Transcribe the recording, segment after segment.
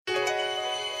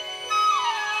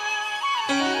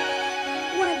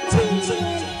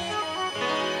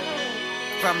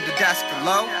From the desk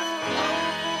below.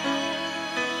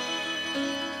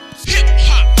 Hip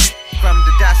hop. From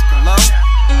the desk below.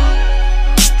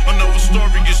 Another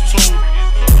story gets told.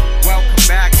 Welcome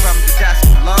back from the desk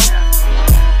below.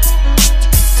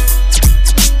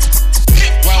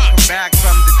 Welcome back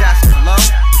from the desk below.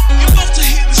 You love to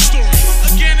hear the story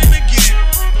again and again.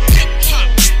 Hip hop.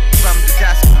 From the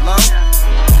desk below.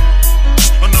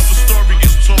 Another story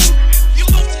gets told. You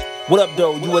love to. What up,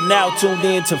 though? You are now tuned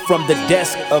in to From the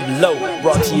Desk of Low,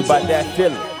 brought to you by That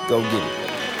Feeling. Go get it.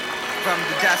 From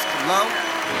the desk below.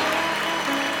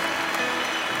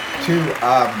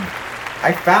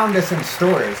 I found this in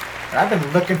stores, and I've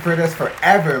been looking for this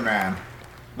forever, man.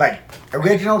 Like,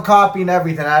 original copy and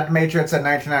everything. I had to make sure it said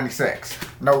 1996.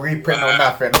 No reprint, no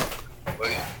nothing. Well,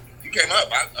 you came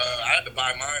up. I had to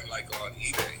buy mine like on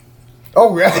eBay.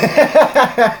 Oh, really? Yeah.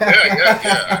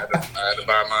 I had to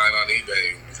buy mine on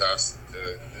eBay because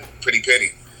pretty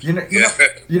penny. You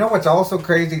know what's also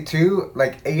crazy too?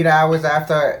 Like 8 hours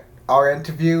after our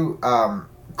interview,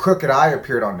 Crooked Eye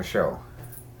appeared on the show.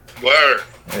 Word.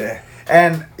 Yeah.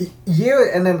 And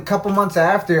then a couple months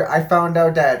after, I found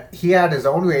out that he had his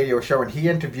own radio show and he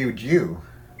interviewed you.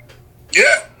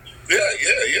 Yeah.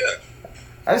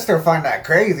 I just still find that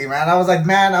crazy, man. I was like,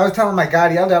 man, I was telling my guy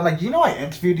the other day, I'm like, you know, I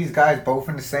interviewed these guys both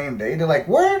in the same day. They're like,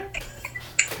 word?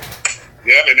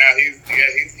 Yeah, but now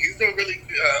he's doing really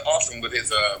awesome with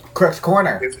his Crook's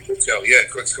Corner. his show. Yeah,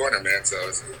 Crook's Corner, man. So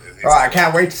it's I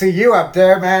can't wait to see you up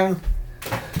there, man.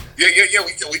 Yeah.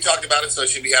 We talked about it, so it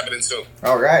should be happening soon.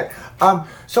 All right.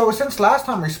 So since last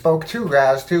time we spoke to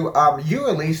Raz, too, you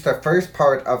released the first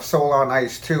part of Soul on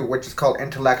Ice 2, which is called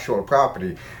Intellectual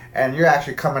Property. And you're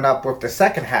actually coming up with the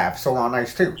second half, Soul on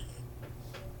Ice 2.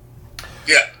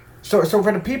 Yeah. So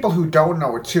for the people who don't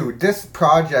know it, too, this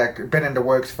project been in the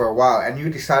works for a while, and you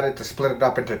decided to split it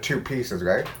up into two pieces,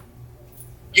 right?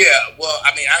 Yeah. Well,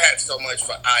 I mean, I had so much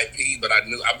for IP, but I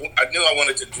knew I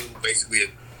wanted to do basically a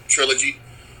trilogy.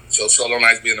 So Soul on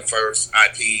Ice being the first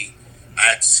IP, I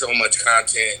had so much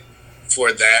content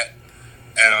for that.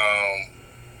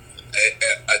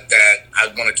 That I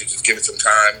wanted to just give it some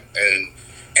time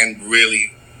and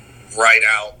really write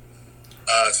out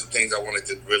some things I wanted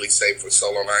to really say for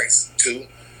Soul on Ice too.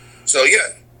 So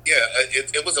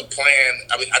it was a plan.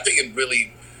 I mean, I think it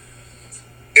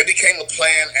became a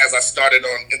plan as I started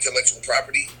on Intellectual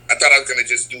Property. I thought I was going to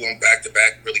just do them back to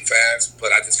back really fast,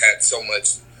 but I just had so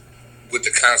much with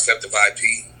the concept of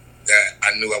IP that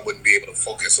I knew I wouldn't be able to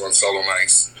focus on Soul on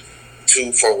Ice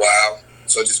 2 for a while.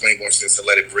 So it just made more sense to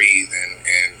let it breathe,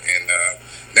 and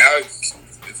now it's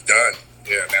done.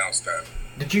 Yeah, now it's done.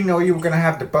 Did you know you were going to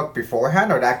have the book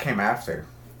beforehand, or that came after?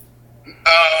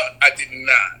 I did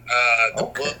not. The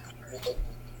Okay. book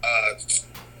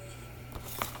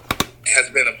has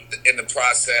been in the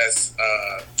process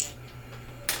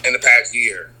in the past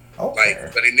year. Okay.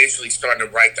 But initially starting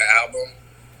to write the album,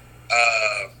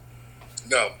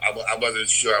 no, I wasn't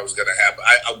sure I was going to have.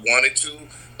 I wanted to,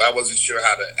 but I wasn't sure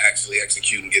how to actually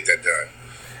execute and get that done.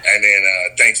 And then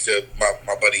thanks to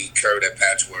my buddy Kurt at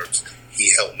Patchworks, he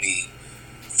helped me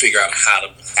figure out how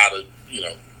to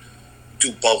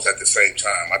do both at the same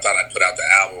time. I thought I'd put out the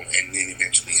album and then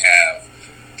eventually have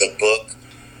the book.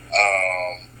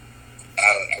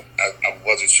 I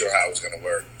wasn't sure how it was going to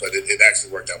work, but it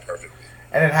actually worked out perfectly.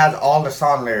 And it has all the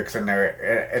song lyrics in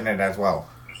it as well.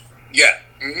 Yeah.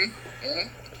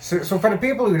 So for the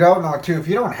people who don't know, too, if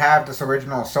you don't have this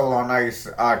original Soul on Ice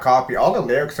copy, all the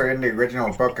lyrics are in the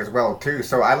original book as well, too.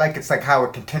 So I like it's like how a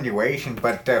continuation,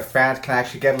 but the fans can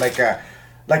actually get like a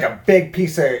big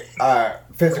piece of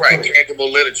physical... Right, tangible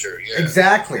literature, yeah.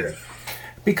 Exactly.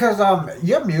 Because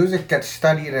your music gets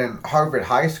studied in Harvard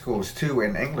high schools, too,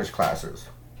 in English classes.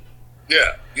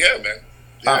 Yeah, man.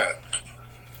 Yeah.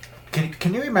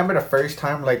 Can you remember the first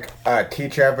time, like, a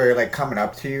teacher ever, like, coming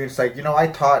up to you? It's like, I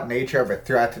taught nature of a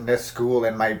threat in this school,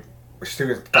 and my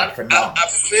students got phenomenal. I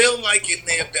feel like it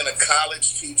may have been a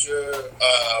college teacher.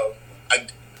 I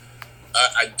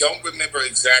don't remember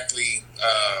exactly.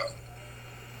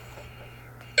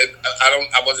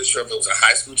 I wasn't sure if it was a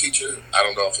high school teacher. I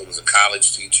don't know if it was a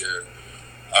college teacher.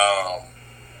 I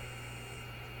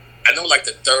know, like,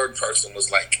 the third person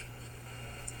was, like,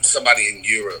 somebody in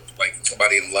Europe, like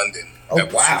somebody in London. Oh,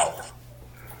 wow.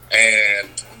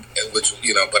 And which,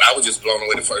 but I was just blown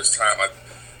away the first time.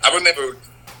 I remember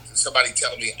somebody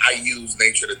telling me I used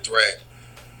Nature the Threat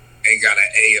and got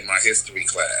an A in my history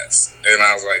class. And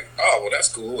I was like, oh, well, that's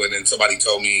cool. And then somebody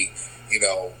told me,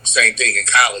 same thing in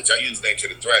college. I used Nature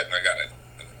the Threat and I got an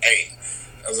A.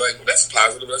 I was like, well, that's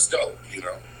positive. That's dope,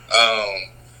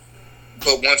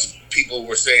 But once people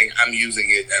were saying I'm using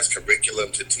it as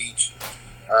curriculum to teach,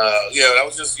 that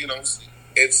was just,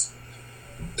 it's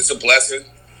a blessing.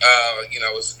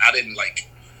 I didn't like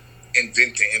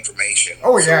invent the information.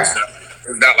 Oh So yeah. it's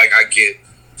not like I get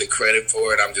the credit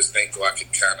for it. I'm just thankful I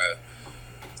could kind of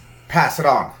Pass it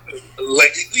on. lay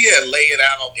it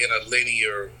out in a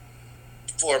linear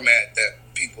format that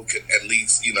people could at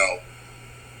least,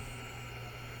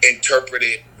 interpret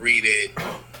it, read it,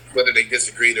 whether they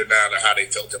disagreed or not, or how they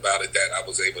felt about it, that I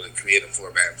was able to create a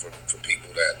format for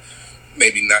people that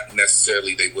maybe not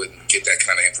necessarily they wouldn't get that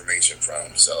kind of information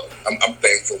from. So I'm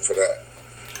thankful for that.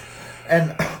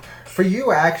 And for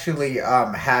you actually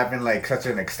having like such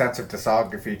an extensive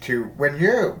discography too, when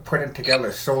you're putting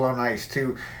together Soul on Ice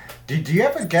too, do you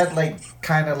ever get like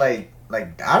kind of like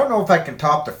I don't know if I can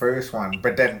top the first one,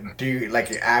 but then do you like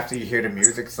after you hear the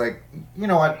music, it's like, you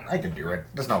know what, I can do it.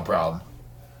 There's no problem.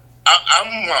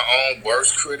 I'm my own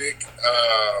worst critic.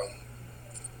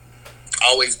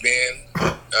 Always been.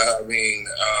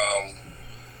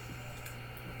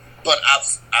 But I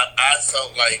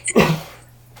felt like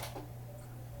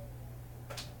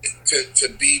to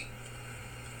be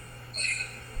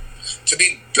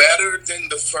better than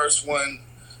the first one,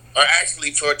 or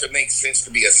actually for it to make sense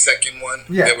to be a second one.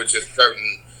 Yeah. There were just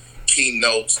certain key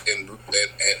notes and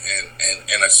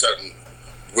a certain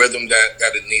rhythm that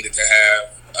it needed to have.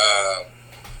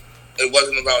 It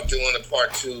wasn't about doing a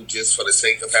part two just for the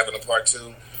sake of having a part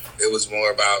two. It was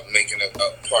more about making a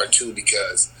part two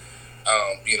because,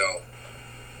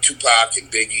 Tupac and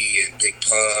Biggie and Big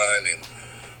Pun and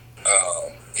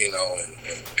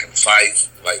Fife,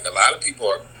 like a lot of people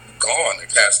are gone and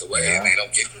passed away, and they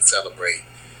don't get to celebrate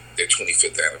their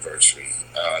 25th anniversary.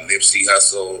 Nipsey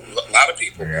Hussle, a lot of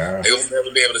people, they will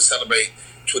never be able to celebrate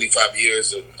 25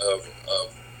 years of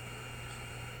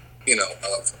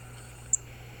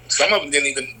some of them didn't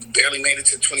even barely made it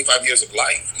to 25 years of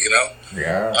life,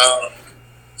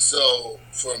 So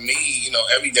for me,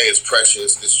 every day is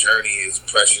precious. This journey is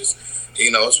precious.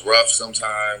 It's rough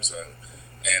sometimes, and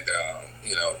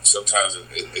sometimes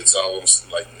it's almost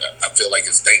like I feel like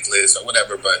it's thankless or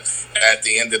whatever. But at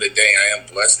the end of the day, I am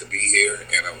blessed to be here,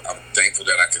 and I'm thankful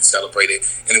that I can celebrate it.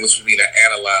 And it was for me to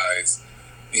analyze,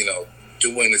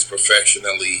 doing this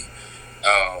professionally.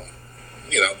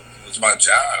 It's my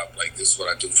job. Like, this is what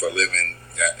I do for a living.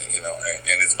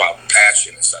 And it's about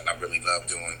passion. It's something I really love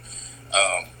doing.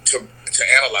 To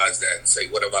analyze that and say,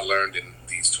 what have I learned in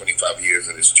these 25 years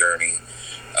of this journey?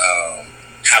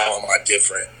 How am I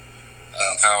different?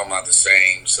 How am I the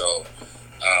same? So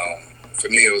for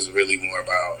me, it was really more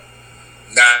about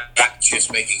not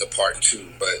just making a part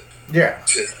two, but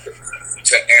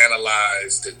to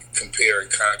analyze, to compare and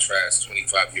contrast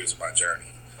 25 years of my journey.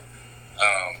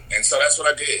 And so that's what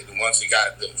I did. And once we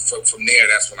got from there,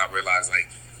 that's when I realized, like,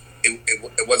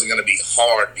 it wasn't going to be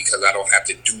hard because I don't have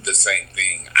to do the same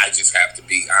thing. I just have to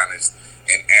be honest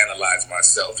and analyze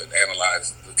myself and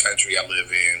analyze the country I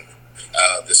live in,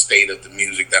 the state of the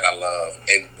music that I love,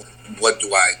 and what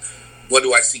do I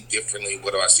see differently?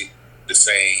 What do I see the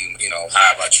same?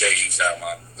 How have I changed? How am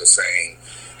I the same?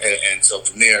 And so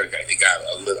from there, it got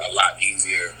a lot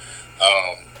easier.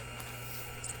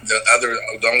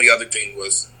 The only other thing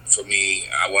was, for me,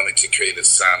 I wanted to create a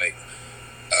sonic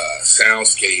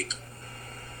soundscape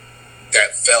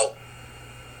that felt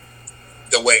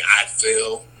the way I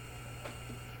feel,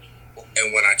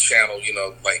 and when I channel,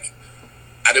 like,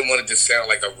 I didn't want it to sound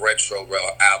like a retro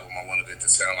album. I wanted it to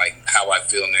sound like how I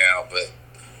feel now, but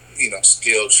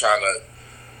still trying to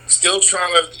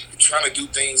do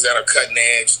things that are cutting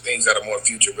edge, things that are more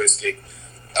futuristic.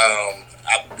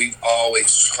 We've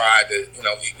always tried to, we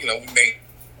may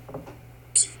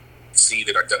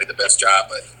succeeded or done the best job,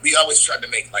 but we always tried to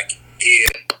make like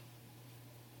it.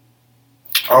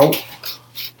 Oh.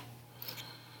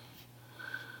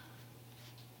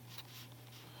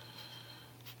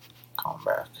 Come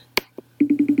back.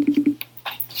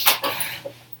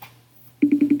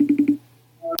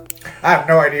 I have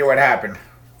no idea what happened.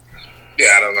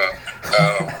 Yeah, I don't know.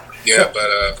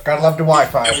 But gotta love the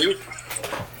Wi-Fi.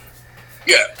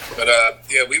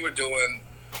 We were doing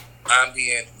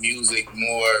ambient music,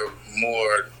 more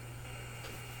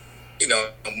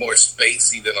more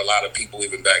spacey than a lot of people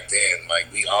even back then.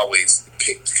 Like, we always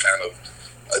picked kind of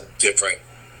a different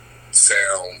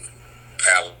sound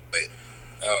palette.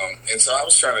 And so I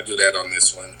was trying to do that on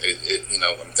this one.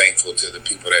 I'm thankful to the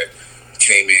people that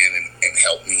came in and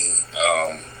helped me.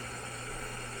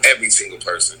 Every single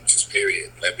person, just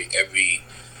period. Every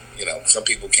some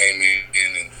people came in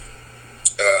and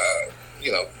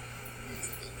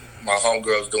my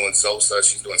homegirl's doing Xhosa.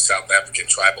 She's doing South African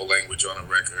tribal language on a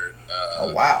record.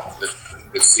 Oh, wow.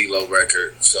 The CeeLo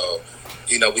record. So,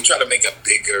 we try to make a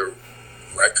bigger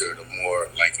record, a more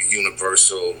like a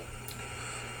universal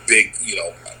big,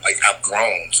 like I've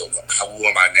grown. So who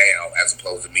am I now, as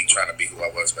opposed to me trying to be who I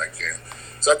was back then?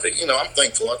 So I think, I'm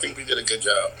thankful. I think we did a good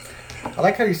job. I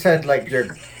like how you said, like,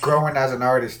 you're growing as an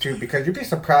artist, too, because you'd be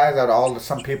surprised at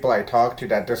some people I talk to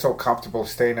that they're so comfortable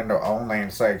staying in their own lane.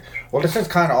 It's like, well, this is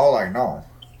kind of all I know.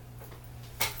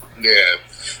 Yeah.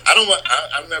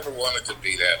 I never wanted to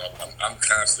be that. I'm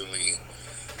constantly,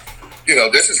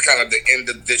 this is kind of the end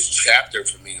of this chapter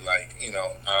for me. Like,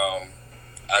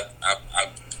 I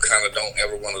kind of don't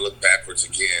ever want to look backwards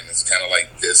again. It's kind of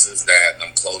like this is that, and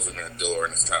I'm closing the door,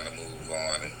 and it's time to move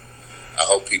on. And I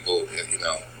hope people,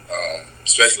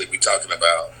 especially if we're talking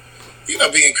about,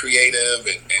 being creative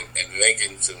and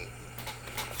making some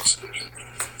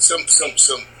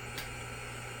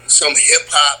hip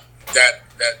hop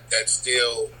that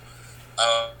still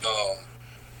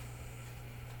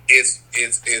is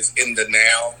in the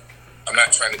now. I'm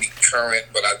not trying to be current,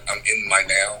 but I'm in my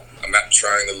now. I'm not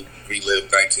trying to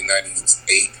relive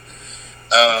 1998.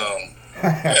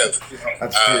 That's true.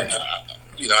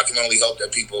 I can only hope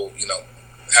that people,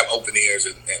 have open ears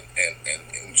and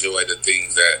enjoy the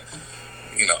things that,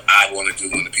 I want to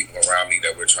do and the people around me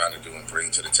that we're trying to do and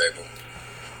bring to the table.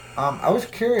 I was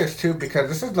curious too because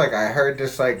this is like I heard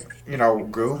this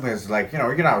rumors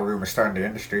rumors starting the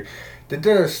industry. Did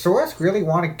the Source really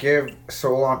want to give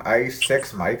Soul on Ice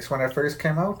 6 mics when it first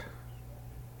came out?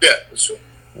 Yeah, that's true.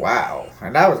 Wow,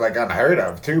 and that was like unheard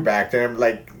of too back then.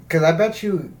 Like, because I bet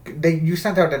you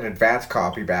sent out an advance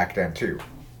copy back then too.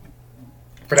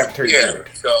 For them to yeah.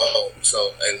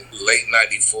 So in late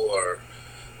 '94,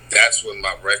 that's when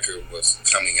my record was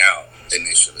coming out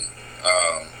initially.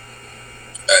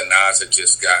 Nas had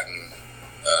just gotten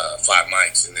 5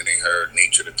 mics, and then they heard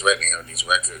Nature the Threat, and they heard these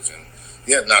records, and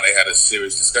they had a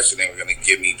serious discussion. They were going to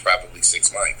give me probably 6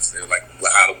 mics. They were like,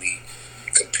 well, how do we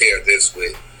compare this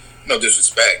with, no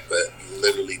disrespect, but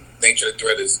literally Nature the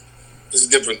Threat is a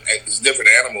different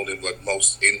animal than what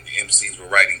most MCs were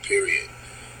writing, period.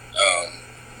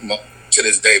 To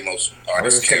this day, most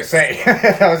artists can't say.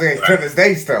 I was going to this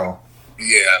day still.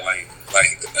 Yeah, like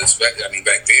especially,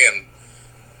 back then,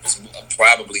 it's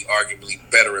probably arguably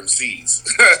better MCs.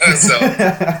 So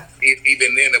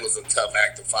even then, it was a tough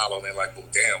act to follow. And they're like, well,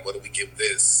 damn, what do we give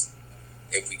this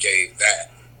if we gave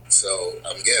that? So,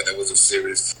 there was a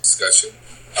serious discussion.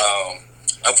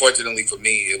 Unfortunately for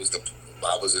me, it was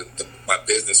my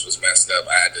business was messed up.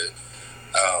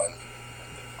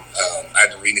 I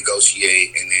had to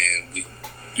renegotiate, and then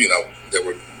there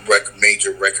were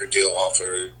major record deal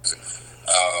offers.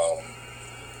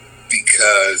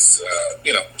 Because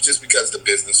just because the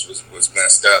business was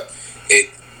messed up, it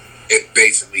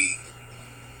basically,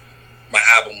 my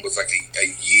album was like a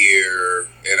year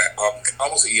and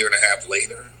almost a year and a half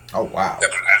later. Oh wow! That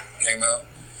my album came out,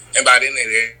 and by then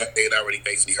they'd already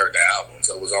basically heard the album,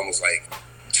 so it was almost like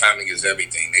timing is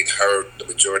everything. They'd heard the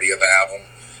majority of the album,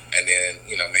 and then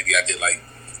maybe I did like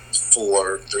 3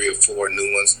 or 4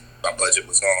 new ones. My budget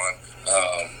was gone.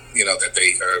 That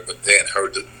they heard, but then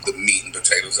heard the meat and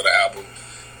potatoes of the album,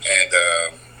 and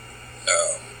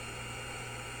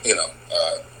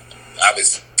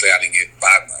obviously I didn't get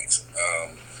 5 nights.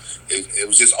 It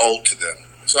was just old to them,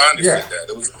 so I understood that.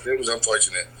 It was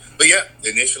unfortunate, but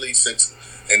initially 6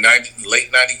 in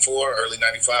late '94, early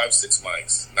 '95, 6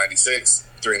 mics. '96,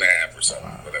 3.5 or something,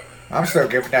 whatever. I'm still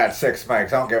giving that 6 mics. I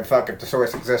don't give a fuck if the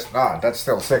Source exists or not. That's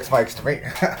still 6 mics to me.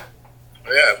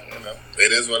 Yeah,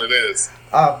 it is what it is.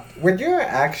 When you're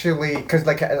actually, because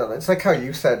it's like how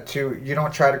you said too, you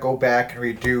don't try to go back and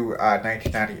redo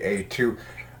 1998 too.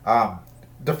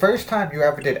 The first time you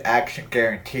ever did Action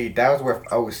Guaranteed, that was with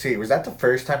OC. Was that the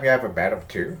first time you ever met him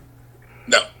too?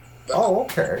 No. Oh,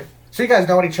 okay. So you guys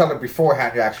known each other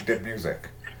beforehand you actually did music?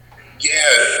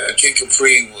 Yeah, Kid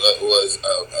Capri was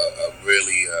a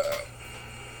really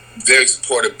very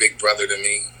supportive big brother to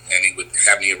me. And he would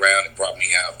have me around and brought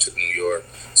me out to New York.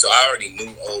 So I already knew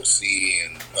OC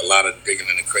and a lot of Digging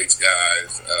in the Crates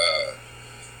guys.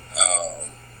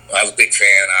 I was a big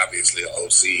fan, obviously, of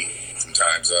OC from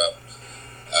Time's Up.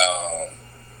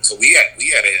 So we had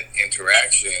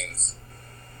interactions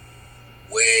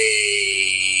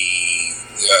way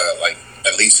like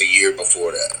at least a year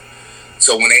before that.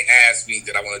 So when they asked me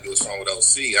did I want to do a song with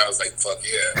OC, I was like, fuck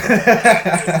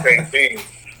yeah. Same thing.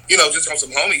 Just on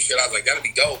some homie shit, I was like, that'd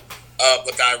be dope.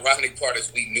 But the ironic part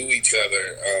is we knew each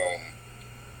other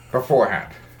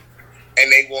beforehand.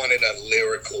 And they wanted a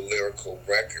lyrical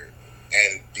record.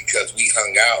 And because we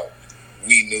hung out,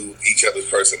 we knew each other's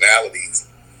personalities.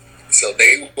 So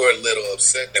they were a little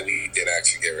upset that we did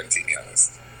Action Guarantee, to be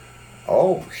honest.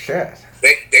 Oh, shit.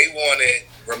 They wanted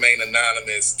Remain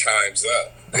Anonymous, Time's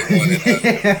Up. They wanted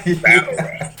a battle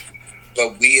rap.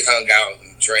 But we hung out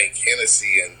and drank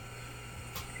Hennessy and,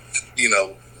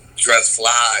 dress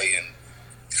fly and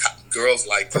girls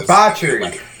like this.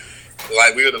 Debauchery.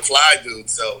 Like we were the fly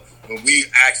dudes. So when we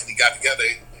actually got together,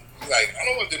 like, I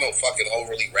don't want to do no fucking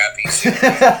overly rappy shit.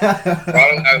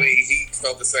 I mean, he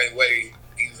felt the same way.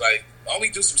 He's like, why don't we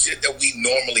do some shit that we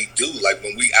normally do? Like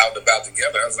when we out and about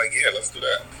together. I was like, yeah, let's do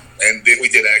that. And then we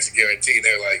did Actually Guarantee.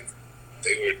 They're like,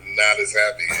 they were not as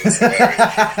happy.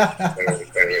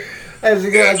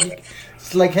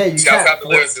 It's like, hey, you shout can't. out to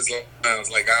lyricists.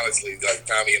 Like, honestly, like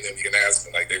Tommy and them, you can ask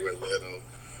them. Like, they were a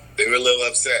little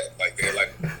upset. Like, they're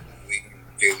like, we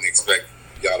didn't expect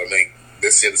y'all to make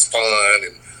this shit is fun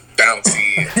and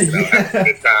bouncy and have a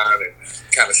good time and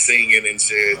kind of singing and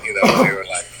shit. They were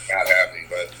like not happy,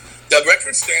 but the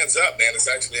record stands up, man. It's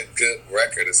actually a good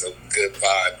record. It's a good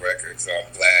vibe record. So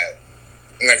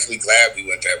I'm actually glad we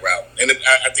went that route. And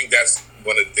I think that's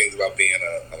one of the things about being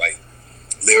a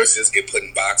lyricists get put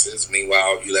in boxes.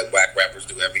 Meanwhile, you let whack rappers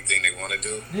do everything they want to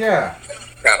do. Yeah.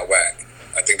 Kind of whack.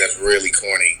 I think that's really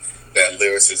corny that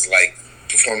lyricists like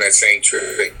perform that same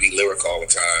trick, be lyrical all the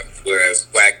time. Whereas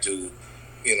whack dude,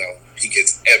 he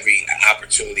gets every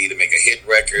opportunity to make a hit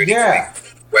record. Yeah. He can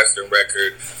make a Western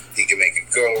record. He can make a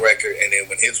girl record. And then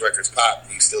when his records pop,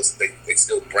 they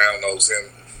still brown nose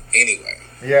him anyway.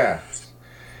 Yeah.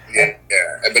 Yeah,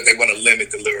 but they want to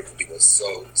limit the lyrical people.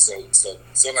 So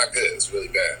not good. It's really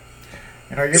bad.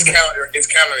 It's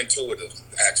counterintuitive,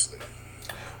 actually.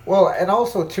 Well, and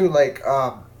also too, like,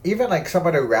 even like some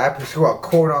of the rappers who are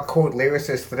quote unquote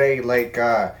lyricists today, like,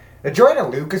 did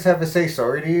Jordan Lucas ever say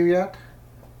sorry to you yet?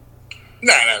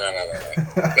 No.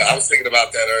 I was thinking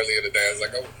about that earlier today. I was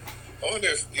like, I wonder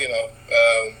if he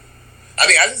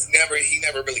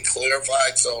never really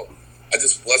clarified, so I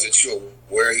just wasn't sure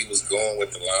where he was going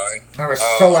with the line. That was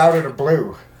so out of the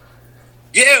blue.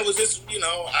 Yeah, it was just,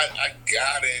 I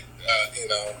got it,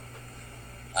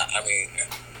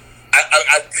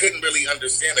 I couldn't really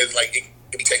understand it. It's like, it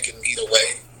could be taken either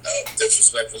way,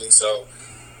 disrespectfully, so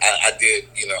I did,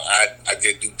 I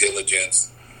did due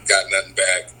diligence, got nothing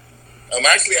back. I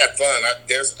actually had fun.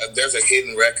 There's a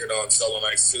hidden record on Solo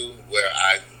Nights 2 where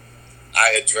I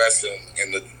addressed him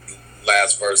in the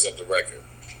last verse of the record.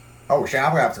 Oh shit! I'm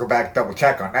gonna have to go back and double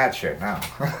check on that shit now.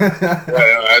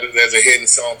 There's a hidden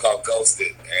song called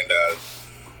 "Ghosted," and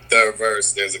third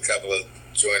verse. There's a couple of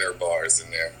Joyner bars in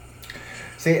there.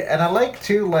 See, and I like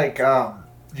too, like,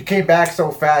 you came back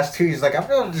so fast too. He's like, I'm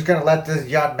not just gonna let this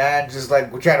young man just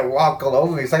like try to walk all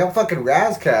over me. He's like, I'm fucking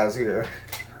Ras Kass here.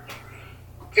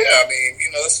 Yeah, I mean,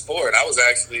 it's sport. I was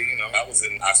actually, I was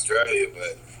in Australia,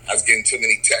 but I was getting too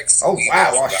many texts. Oh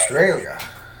wow, Australia.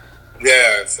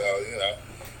 Yeah, so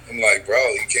I'm like, bro,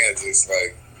 you can't just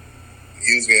like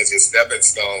use me as your stepping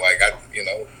stone. Like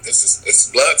it's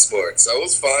blood sport, so it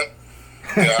was fun.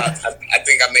 I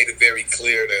think I made it very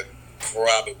clear that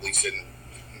probably shouldn't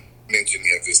mention me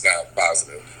if it's not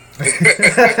positive.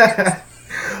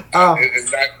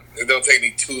 It don't take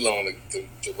me too long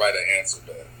to write an answer,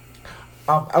 but.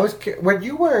 When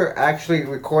you were actually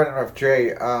recording with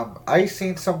Jay, I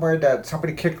seen somewhere that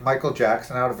somebody kicked Michael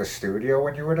Jackson out of a studio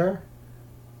when you were there.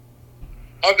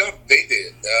 Oh no, they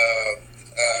did.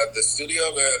 The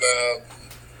studio that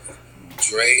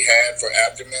Dre had for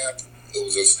Aftermath, it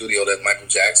was a studio that Michael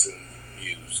Jackson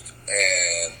used,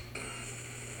 and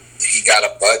he got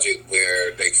a budget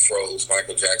where they froze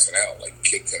Michael Jackson out, like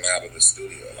kicked him out of the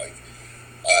studio. Like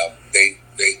they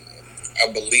I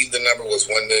believe the number was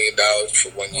 $1 million for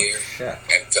 1 year,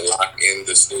 and to lock in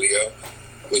the studio,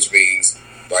 which means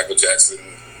Michael Jackson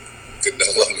could no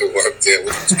longer work there,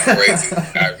 which was crazy.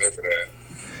 I remember that.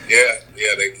 Yeah,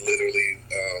 they literally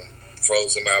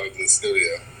froze him out of the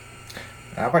studio.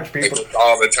 How much people?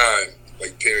 All the time,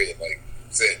 like, period, like,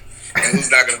 that's it. And who's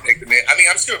not going to take the man? I mean,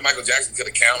 I'm sure Michael Jackson could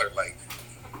have countered, like,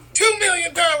 $2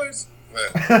 million.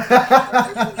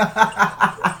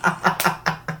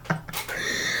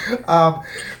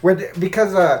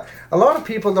 Because a lot of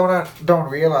people don't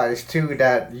realize too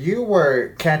that you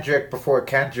were Kendrick before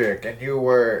Kendrick, and you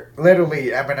were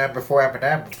literally Eminem before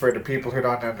Eminem, for the people who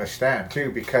don't understand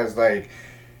too. Because like,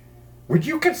 would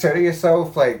you consider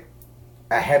yourself like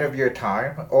ahead of your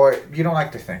time, or you don't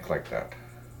like to think like that?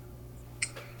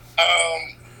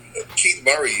 Keith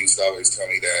Murray used to always tell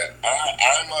me that.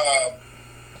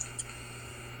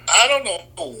 I don't know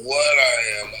what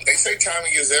I am. They say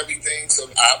timing is everything, so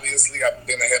obviously I've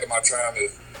been ahead of my time.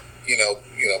 If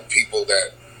people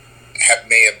that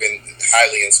may have been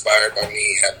highly inspired by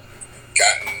me have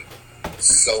gotten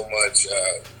so much.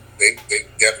 They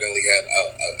definitely had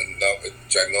a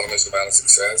ginormous amount of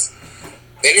success.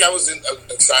 Maybe I was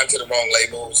assigned to the wrong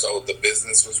label, so the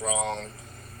business was wrong.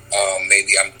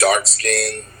 Maybe I'm dark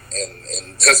skinned.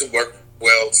 and doesn't work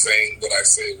well saying what I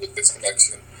say with this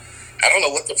collection. I don't know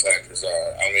what the factors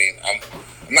are. I mean, I'm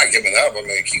not giving up. I'm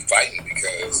gonna keep fighting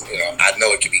because I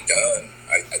know it can be done.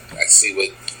 I see what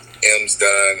M's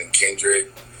done and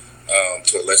Kendrick,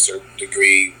 to a lesser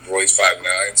degree, Royce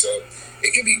 5'9". So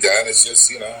it can be done. It's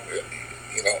just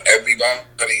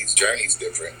everybody's journey is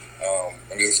different.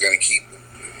 I'm just gonna keep.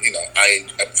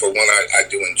 For one, I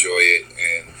do enjoy it,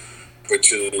 and for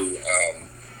two,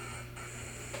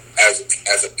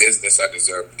 as a business, I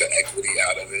deserve the equity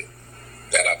out of it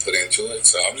that I put into it.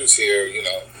 So I'm just here,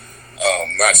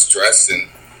 not stressing,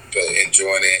 but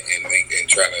enjoying it and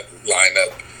trying to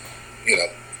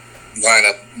line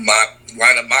up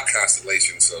my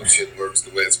constellation so shit works the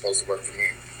way it's supposed to work for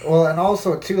me. Well, and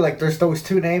also too, like there's those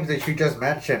two names that you just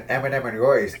mentioned, Eminem and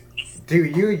Royce.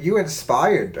 Dude, you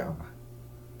inspired them.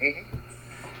 Mm-hmm.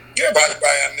 Yeah, by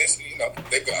initially,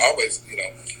 they've always,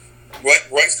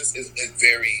 Royce is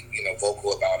very,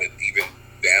 vocal about it, even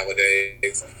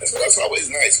nowadays. So that's always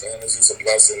nice, man. It's just a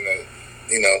blessing that,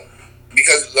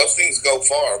 because those things go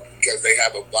far because they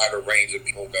have a wider range of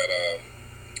people that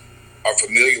are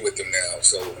familiar with them now.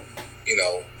 So,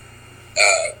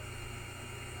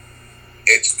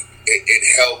 it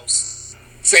helps.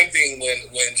 Same thing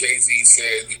when Jay-Z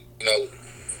said,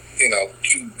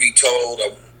 to be told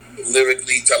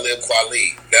lyrically Talib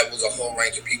Kweli. That was a whole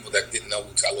range of people that didn't know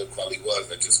who Talib Kweli was.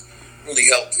 That just really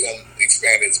helped him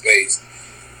expand his base.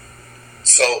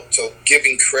 So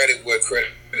giving credit where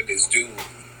credit is due,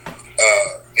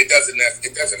 it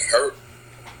doesn't hurt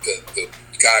the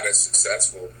guy that's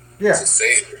successful to say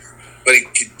it, but it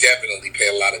could definitely pay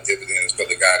a lot of dividends for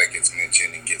the guy that gets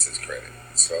mentioned and gets his credit.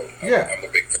 So I'm a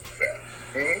big fan of that.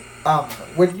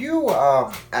 Mm-hmm. When you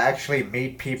actually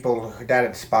meet people that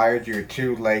inspired you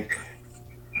too, like,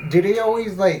 do they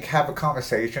always like have a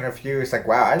conversation with you? It's like,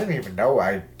 wow, I didn't even know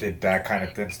I did that kind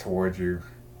of things towards you.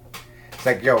 It's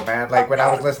like, yo, man, like when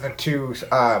I was listening to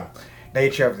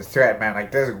Nature of the Threat, man,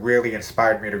 like this really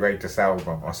inspired me to write this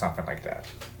album or something like that.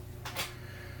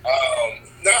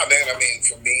 Nah, man, I mean,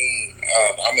 for me,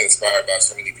 I'm inspired by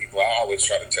so many people. I always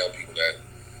try to tell people that,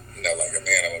 I'm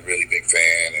a really big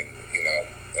fan, and,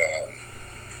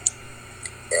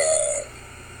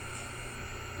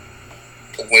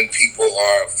 when people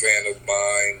are a fan of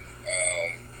mine,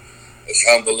 it's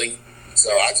humbling.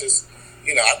 So I just,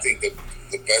 I think the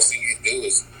best thing you do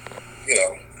is,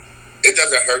 it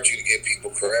doesn't hurt you to give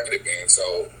people credit, man.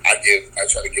 So I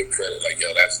try to give credit, like,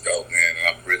 yo, that's dope, man, and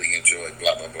I really enjoyed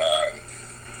blah, blah, blah. And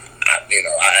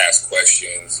I ask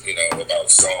questions, about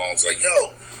songs, like,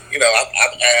 yo,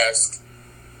 I've asked,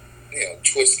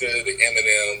 Twister, the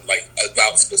Eminem, like,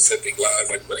 about specific lines,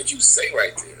 like, what did you say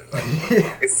right there? Like,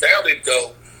 it sounded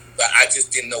dope, but I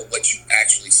just didn't know what you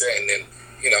actually said. And then,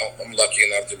 I'm lucky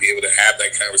enough to be able to have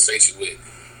that conversation with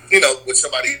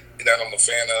somebody that I'm a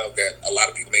fan of that a lot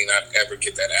of people may not ever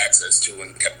get that access to,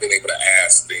 and have been able to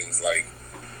ask things like,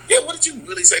 yeah, what did you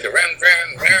really say? The ran.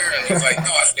 It's like,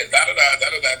 no, I said da-da-da.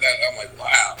 I'm like,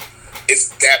 wow, it's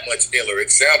that much iller.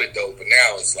 It sounded dope, but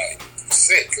now it's like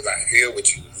sick because I hear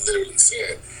what you literally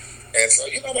said. And so,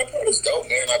 that part is dope,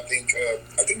 man. I think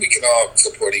we can all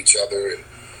support each other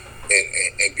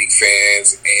and be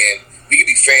fans, and we can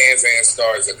be fans and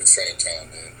stars at the same time,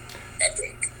 man. I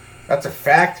think. That's a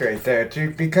fact right there,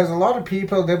 too, because a lot of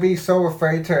people, they'll be so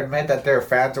afraid to admit that they're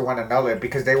fans of one another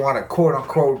because they want to,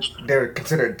 quote-unquote, they're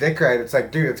considered dick right. It's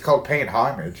like, dude, it's called paying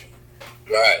homage.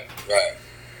 Right.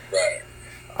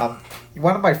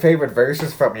 One of my favorite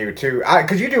verses from you, too,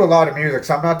 because you do a lot of music,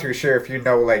 so I'm not too sure if you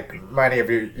know, like, many of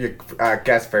your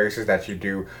guest verses that you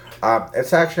do.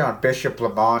 It's actually on Bishop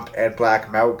Lamont and Black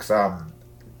Milk's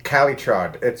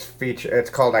Calitrod. It's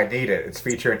called I Need It. It's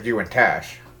featuring you and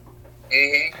Tash.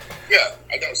 Mm-hmm. Yeah,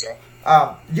 I know so.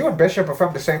 You and Bishop are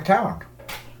from the same town.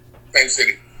 Same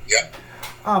city, yeah.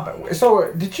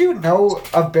 So, did you know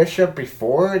of Bishop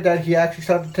before that he actually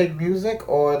started to take music,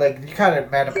 or like you kind of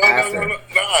met him after? No.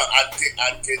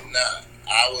 I did not.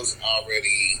 I was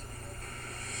already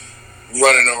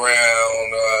running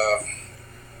around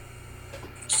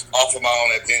off of my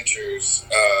own adventures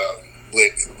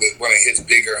with one of his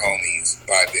bigger homies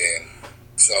by then.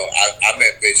 So I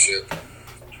met Bishop.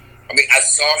 I mean, I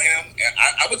saw him, and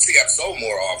I would say Absol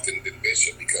more often than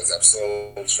Bishop because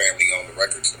Absol's family owned the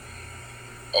record store.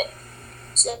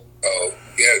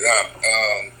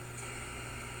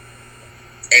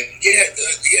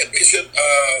 Bishop.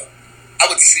 I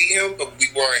would see him, but we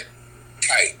weren't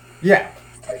tight. Yeah.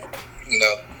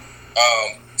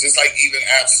 Just like even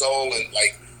Absol and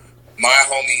like my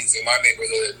homies in my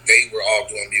neighborhood, they were all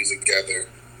doing music together,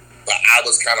 but I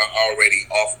was kind of already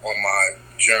off on my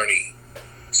journey.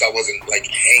 So I wasn't like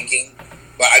hanging,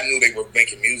 but I knew they were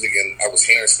making music, and I was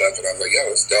hearing stuff, and I was like, yo,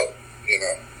 it's dope, you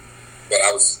know. But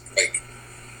I was like,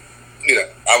 you know,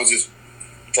 I was just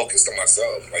focused on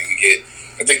myself. Like you get,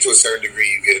 I think to a certain degree,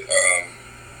 you get,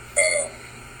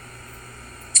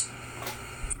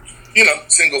 you know,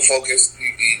 single focused.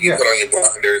 You put on your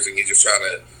blinders, and you're just trying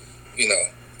to, you know,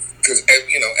 because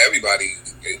you know everybody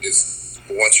just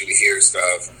wants you to hear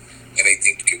stuff, and they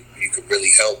think you could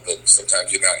really help, but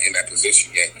sometimes you're not in that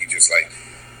position yet. You just like,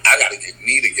 I got to get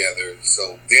me together,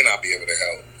 so then I'll be able to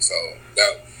help. So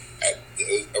that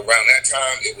around that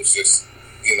time, it was just,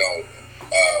 you know,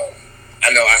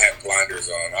 I know I had blinders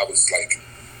on. I was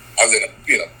in a,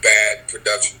 you know, bad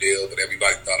production deal, but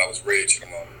everybody thought I was rich, and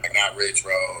I'm like, not rich,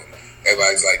 bro. And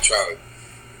everybody's like trying to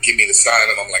get me to sign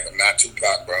them. I'm like, I'm not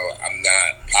Tupac, bro. I'm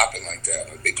not popping like that.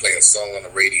 Like, they play a song on the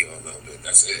radio a little bit.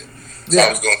 That's it. So I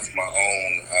was going through my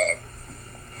own,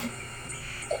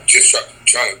 just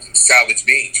trying to salvage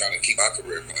me, trying to keep my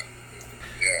career going.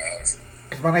 Yeah.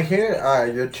 When I hear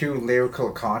your two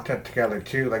lyrical content together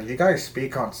too, like you guys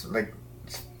speak on like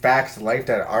facts of life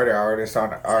that other artists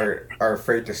are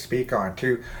afraid to speak on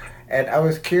too, and I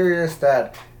was curious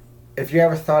that if you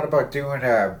ever thought about doing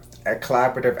a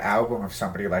collaborative album of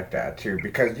somebody like that too,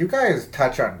 because you guys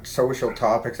touch on social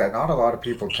topics that not a lot of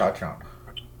people touch on.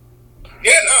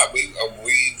 Yeah, no,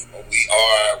 we're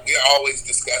always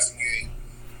discussing it.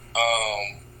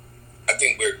 I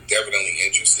think we're definitely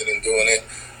interested in doing it.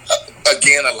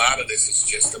 Again, a lot of this is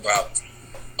just about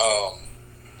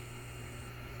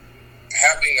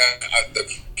having the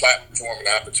platform and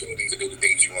opportunity to do the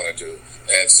things you want to do.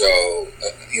 And so,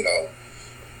 you know,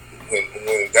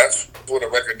 when that's what a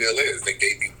record deal is, they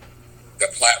gave you the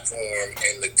platform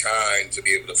and the time to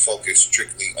be able to focus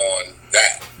strictly on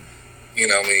that. You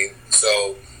know what I mean?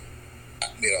 So,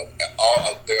 you know,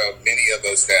 there are many of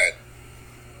us that,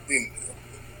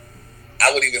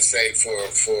 I would even say for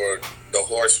the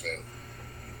Horsemen,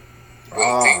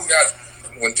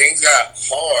 when things got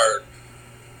hard,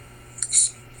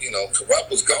 you know, Corrupt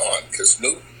was gone, because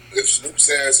if Snoop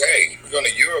says, hey, we're going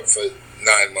to Europe for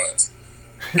 9 months,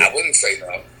 I wouldn't say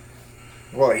no.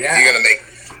 Well, yeah. You're going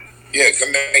to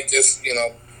come make this, you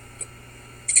know,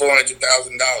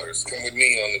 $400,000. Come with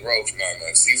me on the road for 9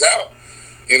 months. He's out.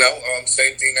 You know,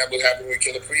 same thing that would happen with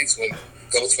Killer Priest when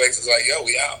Ghostface was like, yo,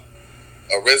 we out.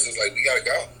 Or RZA's like, we got to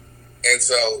go. And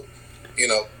so, you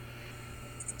know,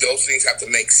 those things have to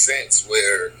make sense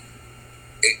where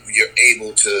you're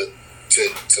able to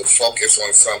focus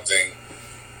on something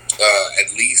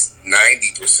at least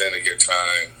 90% of your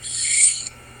time.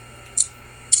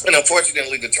 And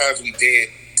unfortunately, the times we did,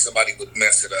 somebody would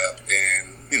mess it up.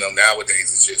 And, you know,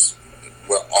 nowadays it's just,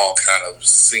 we're all kind of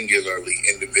singularly,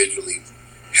 individually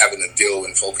having to deal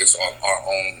and focus on our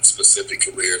own specific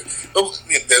careers. But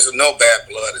there's no bad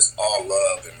blood. It's all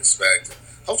love and respect.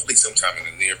 Hopefully sometime in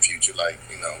the near future, like,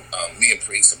 you know, me and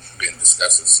Priest have been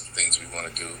discussing some things we want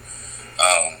to do.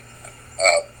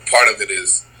 Part of it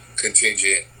is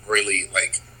contingent, really,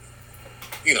 like,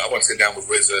 you know, I want to sit down with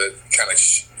RZA, kind of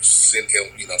send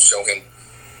him, you know, show him,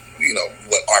 you know,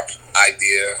 what our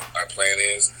idea, our plan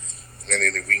is. And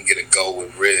then if we can get a go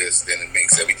with Riz, then it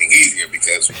makes everything easier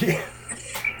because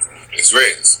it's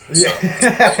Riz. So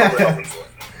that's what we're hoping for.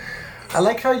 I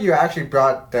like how you actually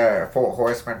brought the Four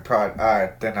Horsemen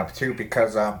thing up too,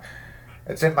 because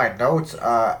it's in my notes.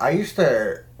 I used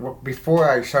to, before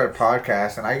I started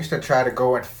podcasting, I used to try to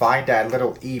go and find that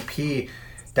little EP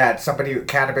that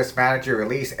Cannabis Manager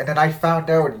released, and then I found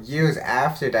out years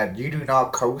after that you do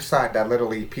not co-sign that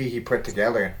little EP he put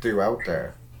together and threw out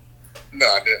there. No,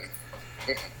 I didn't.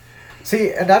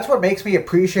 See, and that's what makes me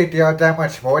appreciate the art that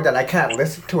much more, that I can't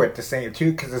listen to it the same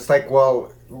too, because it's like,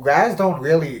 well, Raz don't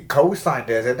really co-sign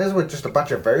this, and this was just a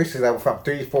bunch of verses that were from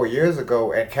 3-4 years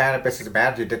ago, and Cannabis'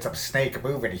 manager did some snake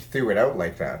move and he threw it out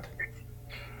like that.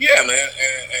 Yeah, man,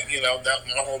 and you know, that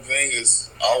my whole thing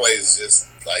is always just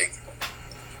like,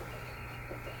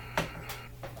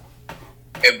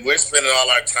 if we're spending all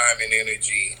our time and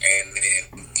energy, and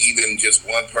then even just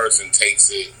one person takes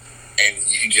it, and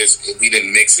we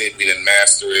didn't mix it, we didn't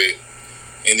master it,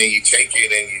 and then you take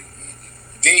it and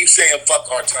then you saying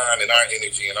fuck our time and our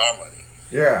energy and our money.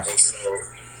 Yeah. And so,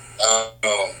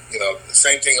 you know, the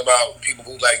same thing about people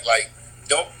who like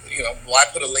don't, you know, why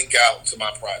put a link out to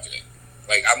my project?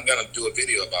 Like, I'm gonna do a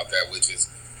video about that, which is,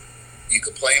 you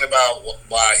complain about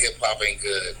why hip hop ain't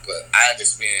good, but I had to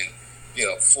spend, you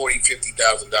know,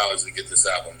 $40,000-$50,000 to get this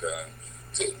album done,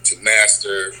 to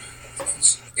master,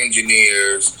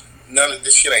 engineers. None of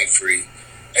this shit ain't free.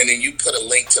 And then you put a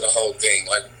link to the whole thing.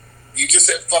 Like, you just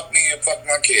said fuck me and fuck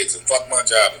my kids and fuck my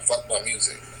job and fuck my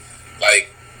music.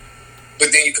 Like,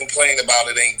 but then you complain about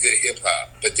it ain't good hip hop,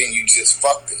 but then you just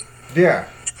fucked it. Yeah.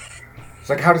 It's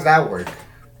like, how does that work?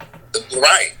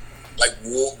 Right. Like,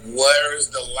 where's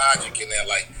the logic in that?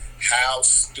 Like, how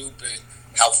stupid,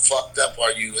 how fucked up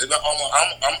are you?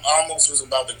 I'm almost was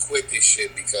about to quit this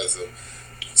shit because of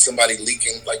somebody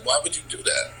leaking. Like, why would you do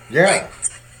that? Yeah. Like,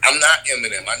 I'm not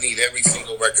Eminem. I need every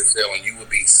single record sale, and you would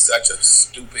be such a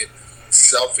stupid,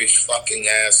 selfish fucking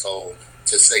asshole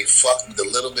to say fuck the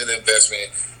little bit of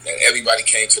investment, and everybody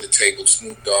came to the table,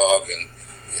 Snoop Dogg and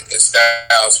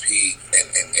Styles P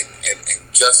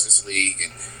and Justice League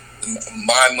and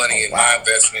my money and my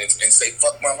investments, and say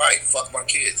fuck my life, fuck my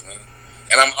kids, man.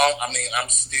 And I'm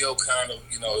still kind of,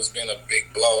 it's been a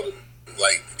big blow to,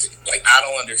 like I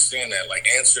don't understand that. Like,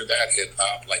 answer that, hip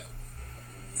hop. Like,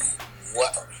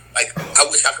 what? Like, I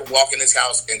wish I could walk in his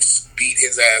house and beat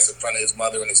his ass in front of his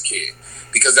mother and his kid,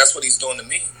 because that's what he's doing to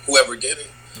me. Whoever did it,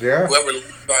 whoever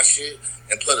linked my shit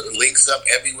and put links up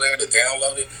everywhere to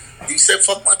download it, he said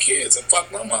fuck my kids and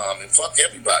fuck my mom and fuck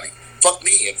everybody, fuck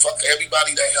me and fuck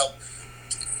everybody that helped.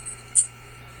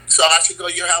 So I should go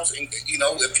to your house and,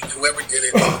 if whoever did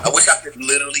it, I wish I could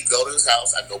literally go to his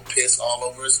house. I'd go piss all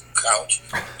over his couch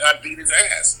and I'd beat his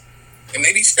ass. And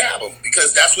maybe stab him,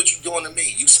 because that's what you're doing to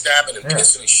me. You stabbing and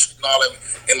pissing and shitting all that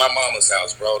in my mama's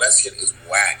house, bro. That shit is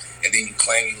whack. And then you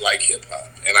claim you like hip hop,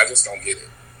 and I just don't get it.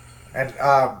 And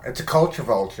it's a culture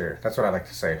vulture. That's what I like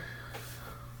to say.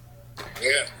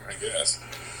 Yeah, I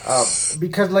guess.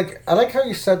 Because, like, I like how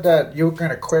you said that you were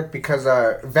gonna quit because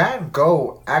Van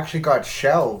Gogh actually got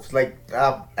shelved,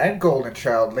 and Golden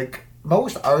Child. Like,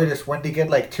 most artists, when they get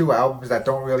like 2 albums that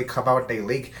don't really come out and they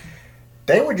leak,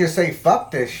 they would just say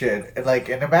fuck this shit. And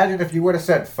imagine if you would have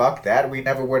said fuck that, we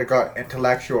never would have got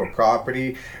intellectual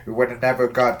property, we would have never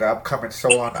got the upcoming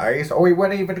Soul on Ice, or we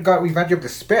wouldn't even got Revenge of the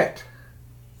Spit.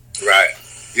 Right.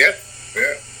 Yeah.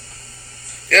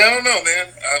 Yeah, I don't know,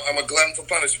 man. I'm a glutton for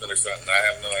punishment or something. I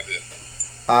have no idea.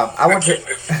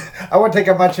 I won't take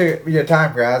up much of your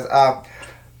time, Raz.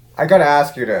 I gotta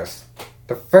ask you this.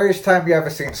 The first time you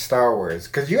ever seen Star Wars,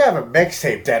 because you have a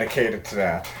mixtape dedicated to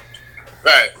that.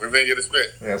 Right, Revenge of the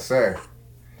Spit. Yes, sir.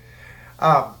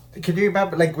 Can you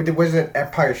remember, was it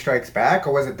Empire Strikes Back,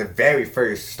 or was it the very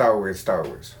first Star Wars?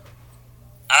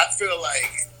 I feel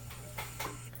like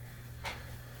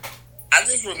I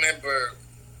just remember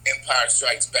Empire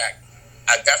Strikes Back.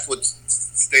 That's what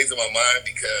stays in my mind,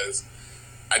 because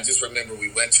I just remember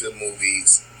we went to the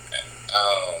movies,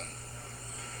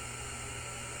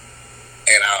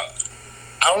 and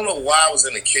I don't know why I was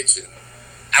in the kitchen.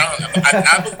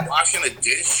 I was washing a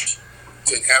dish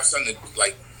to have something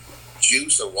like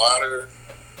juice or water,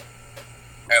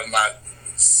 and my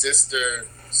sister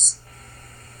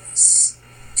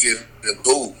did the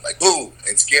boom,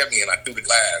 and scared me, and I threw the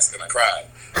glass and I cried.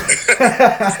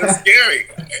 It was scary.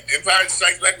 Empire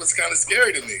Strikes Back was kind of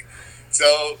scary to me.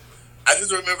 So I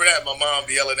just remember that my mom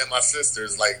be yelling at my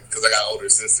sisters, because I got older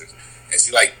sisters, and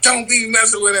she don't be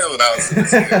messing with him, and I was super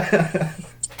scared.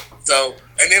 So,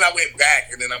 and then I went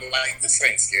back, and then I'm like, this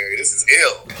ain't scary. This is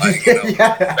ill. Back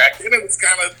then it was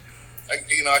kind of, I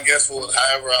guess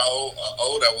however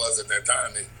old I was at that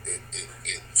time,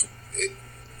 it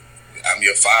I'm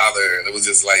your father, and it was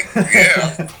just I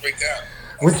was freaked out.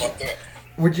 I was fucked up.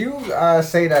 Would you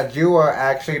say that you are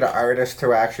actually the artist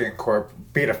to actually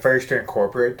be the first to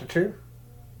incorporate the two?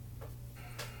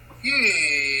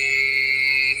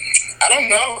 I don't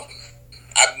know.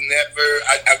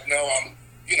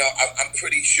 I'm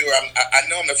pretty sure. I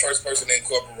know I'm the first person to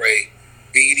incorporate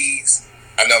BDs.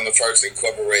 I know I'm the first to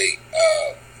incorporate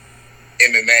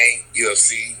MMA,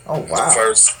 UFC. Oh wow!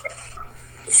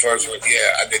 The first one.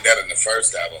 Yeah, I did that in the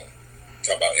first album.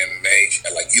 Talk about MMA,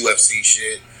 like UFC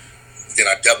shit. Then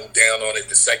I doubled down on it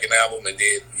the second album and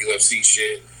did UFC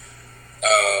shit.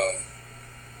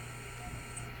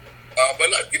 But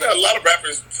a lot of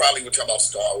rappers probably would talk about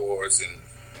Star Wars and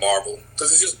Marvel,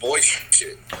 because it's just boy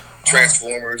shit.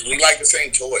 Transformers, we like the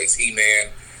same toys.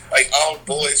 He-Man, all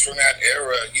boys from that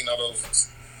era.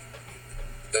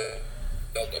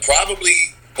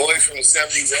 Probably boys from the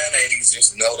 70s and 80s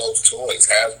just know those toys,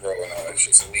 Hasbro and all that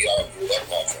shit. So we all grew up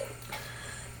off of it.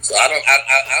 So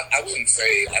I wouldn't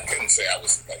say, I couldn't say I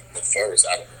was the first.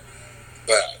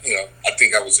 But I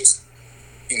think I was just,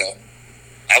 I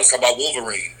was talking about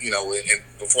Wolverine, and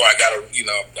before I got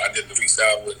I did the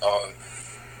freestyle on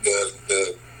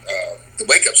the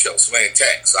Wake Up Show, Slam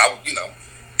Tech. So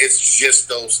it's just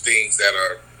those things that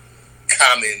are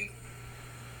common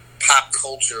pop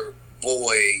culture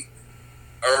boy,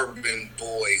 urban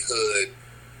boyhood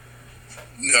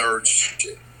nerd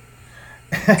shit.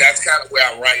 That's kind of where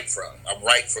I write from. I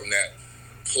write from that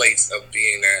place of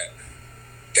being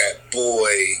that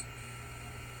boy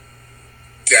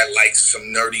that likes some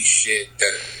nerdy shit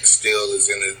that still is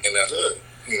in the hood.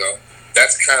 You know,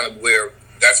 that's kind of where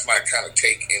that's my kind of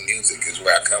take in music is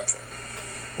where I come from.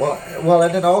 Well,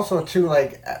 and then also too,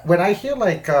 like when I hear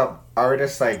like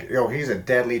artists like he's a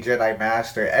deadly Jedi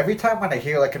Master. Every time when I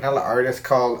hear like another artist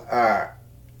called an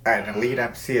elite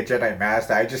MC a Jedi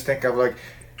Master, I just think of like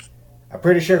I'm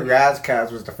pretty sure Ras Kass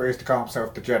was the first to call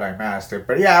himself the Jedi Master.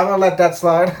 But yeah, I'm gonna let that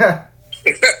slide.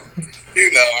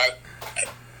 You know,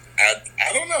 I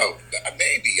don't know.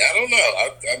 Maybe I don't know.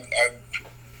 I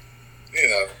you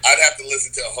know, I'd have to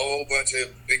listen to a whole bunch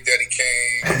of Big Daddy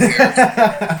Kane.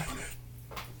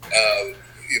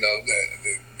 You know,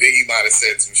 Biggie might have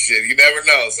said some shit. You never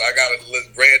know. So I got to look.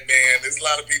 Redman. There's a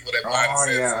lot of people that might have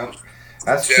said some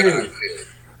that's Jedi true. shit.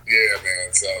 Yeah,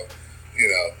 man. So you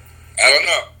know, I don't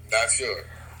know. Not sure.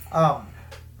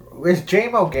 Is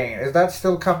J-Mo Gang, is that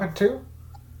still coming too?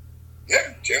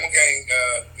 Yeah, J-Mo Gang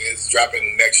is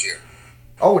dropping next year.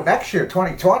 Oh, next year,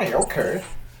 2020. Okay.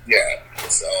 Yeah.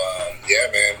 So yeah,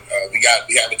 man. We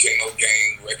have a J-Mo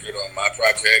Gang record on my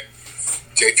project.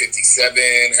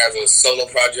 J57 has a solo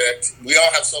project. We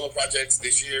all have solo projects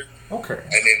this year. Okay.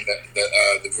 And then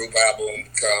the group album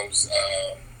comes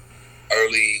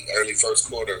early first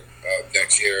quarter of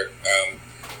next year.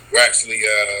 We're actually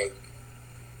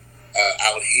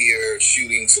out here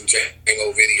shooting some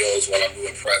J-Mo videos while I'm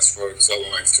doing press for Solo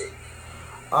Nights too.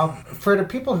 For the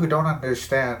people who don't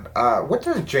understand, what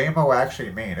does J-Mo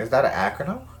actually mean? Is that an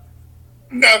acronym?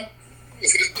 No.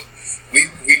 We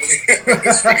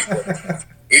it's pretty cool.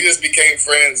 We just became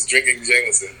friends drinking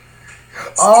Jameson.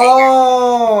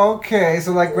 Oh, okay.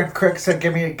 So like when Crick said,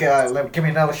 "Give me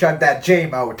another shot of that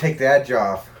J-Mo," take the edge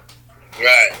off.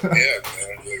 Right. Yeah,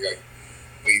 man. Like,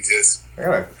 we just.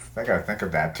 I gotta think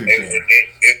of that too.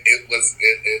 It was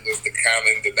the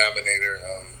common denominator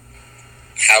of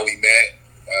how we met.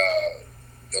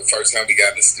 The first time we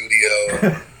got in the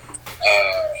studio.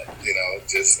 You know,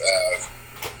 just.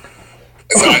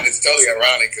 It's totally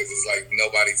ironic because it's like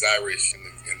nobody's Irish in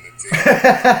the team.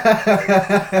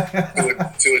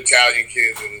 Two Italian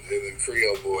kids and a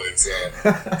Creole boy. So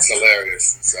it's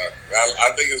hilarious. So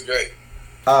I think it's great.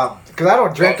 Because I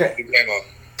don't drink it.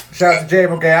 Shout out to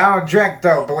J-Mo Gang. I don't drink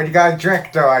though, but when you guys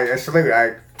drink though, I salute.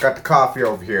 I got the coffee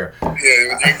over here. Yeah,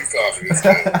 drink the coffee. It's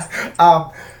good.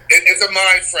 It's a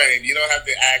mind frame. You don't have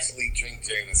to actually drink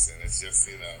Jameson. It's just,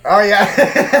 you know. Oh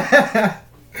yeah.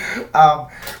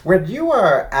 When you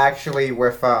were actually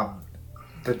with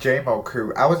the J-Mo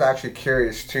crew, I was actually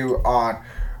curious too on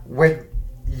when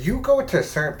you go to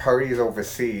certain parties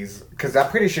overseas, because I'm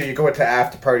pretty sure you go to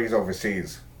after parties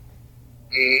overseas.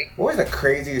 Mm-hmm. What was the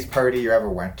craziest party you ever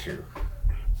went to?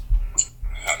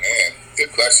 Oh man,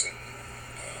 good question.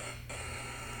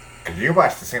 Cause you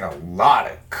must have seen a lot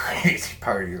of crazy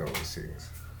parties overseas.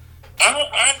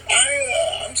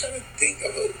 I'm trying to think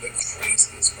of the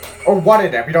craziest party. Or one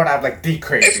of them. You don't have like the It's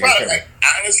craziest. probably,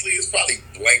 honestly, it's probably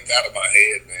blanked out of my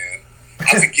head, man.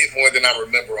 I forget more than I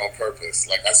remember on purpose.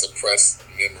 Like I suppress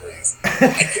memories. I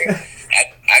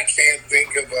can't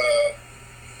think of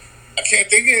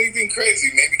anything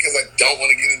crazy. Maybe because I don't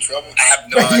want to get in trouble. I have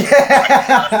no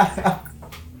idea.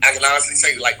 I can honestly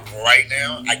say, like right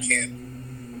now, I can't.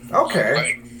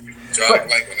 Okay. Draw a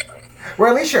blank on that one.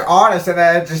 Well, at least you're honest, and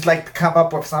I just like to come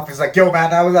up with something. It's like, yo,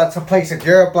 man, I was at some place in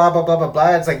Europe, blah blah blah blah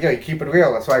blah. It's like, yo, you keep it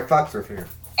real. That's why I fucks with you.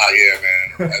 Oh yeah,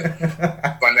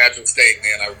 man. My natural state,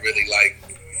 man. I really like.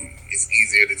 It's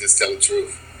easier to just tell the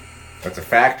truth. That's a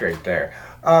fact right there.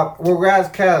 Well, Ras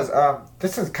Kass,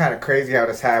 this is kind of crazy how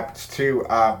this happens too.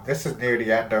 This is near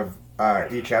the end of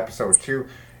each episode too.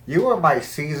 You were my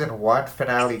season 1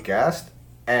 finale guest,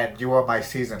 and you were my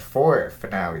season 4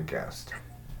 finale guest.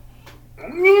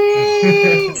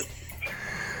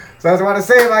 So I just want to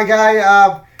say, my guy,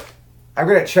 I'm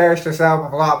going to cherish this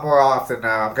album a lot more often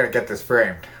now. I'm going to get this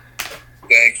framed.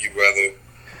 Thank you, brother.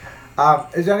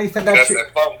 Is there anything that you...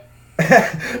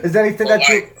 is there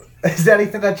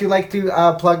anything that you like to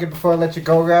plug in before I let you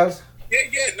go, Raz?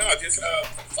 Yeah, no, just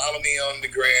follow me on the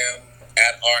gram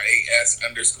at RAS_KSS.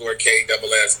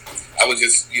 I would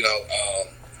just,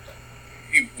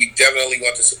 we definitely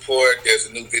want to support. There's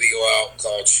a new video out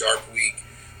called Shark Week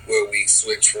where we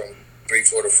switch from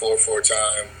 3/4 to 4/4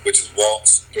 time, which is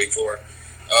waltz 3/4.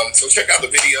 So check out the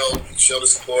video, show the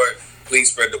support,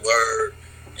 please spread the word,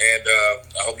 and I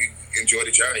hope you enjoy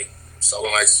the journey. Solo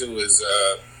Nights 2 is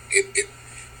it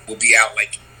will be out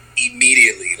like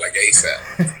immediately, like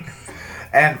ASAP.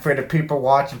 And for the people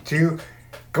watching too,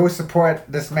 go support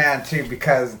this man too,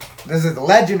 because this is a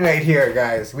legend right here,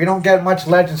 guys. We don't get much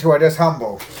legends who are this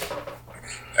humble.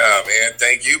 Oh man,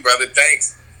 thank you, brother.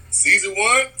 Thanks. Season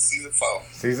 1, Season 4.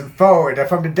 Season 4. They're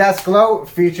from the Desk Low,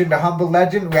 featuring the humble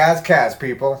legend Ras Kass,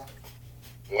 people.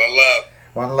 One love.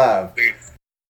 One love. Peace.